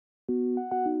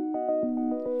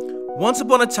Once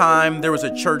upon a time, there was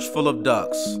a church full of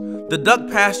ducks. The duck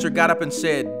pastor got up and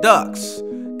said, "Ducks,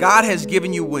 God has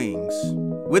given you wings.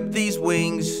 With these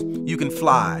wings, you can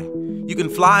fly. You can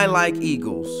fly like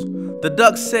eagles." The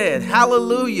ducks said,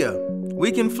 "Hallelujah,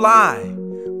 we can fly.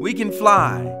 We can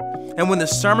fly." And when the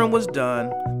sermon was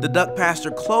done, the duck pastor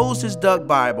closed his duck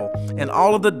Bible and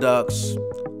all of the ducks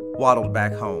waddled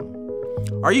back home.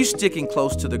 Are you sticking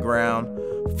close to the ground,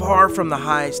 far from the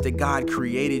heights that God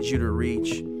created you to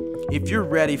reach? If you're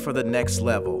ready for the next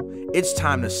level, it's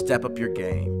time to step up your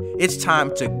game. It's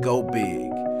time to go big.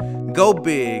 Go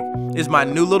Big is my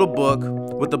new little book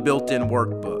with a built-in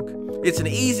workbook. It's an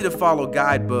easy-to-follow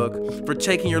guidebook for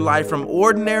taking your life from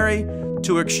ordinary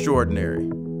to extraordinary.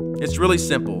 It's really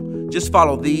simple. Just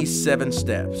follow these 7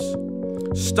 steps.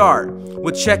 Start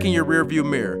with checking your rearview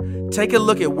mirror. Take a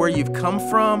look at where you've come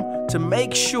from to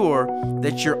make sure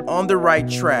that you're on the right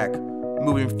track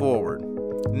moving forward.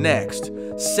 Next,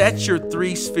 set your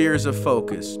 3 spheres of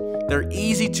focus. They're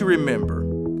easy to remember: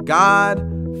 God,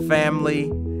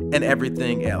 family, and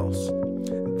everything else.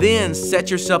 Then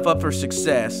set yourself up for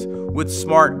success with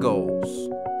SMART goals.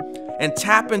 And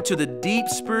tap into the deep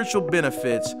spiritual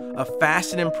benefits of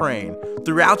fasting and praying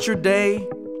throughout your day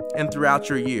and throughout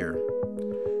your year.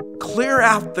 Clear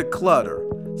out the clutter.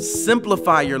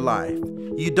 Simplify your life.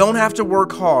 You don't have to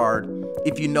work hard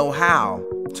if you know how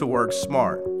to work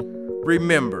smart.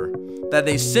 Remember that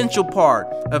the essential part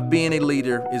of being a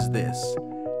leader is this: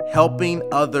 helping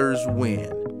others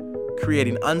win,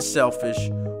 creating unselfish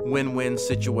win-win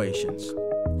situations.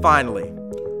 Finally,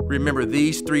 remember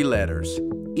these 3 letters: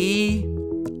 E-R-A.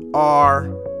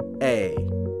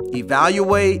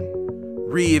 Evaluate,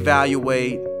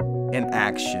 reevaluate, and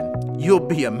action. You'll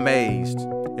be amazed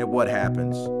at what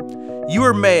happens. You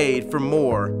are made for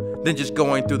more than just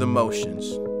going through the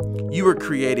motions. You were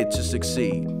created to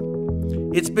succeed.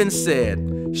 It's been said,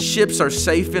 ships are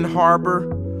safe in harbor,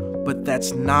 but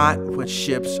that's not what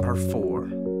ships are for.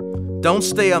 Don't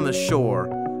stay on the shore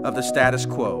of the status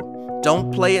quo.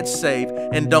 Don't play it safe,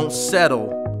 and don't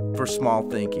settle for small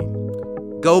thinking.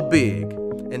 Go big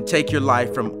and take your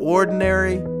life from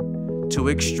ordinary to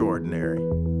extraordinary.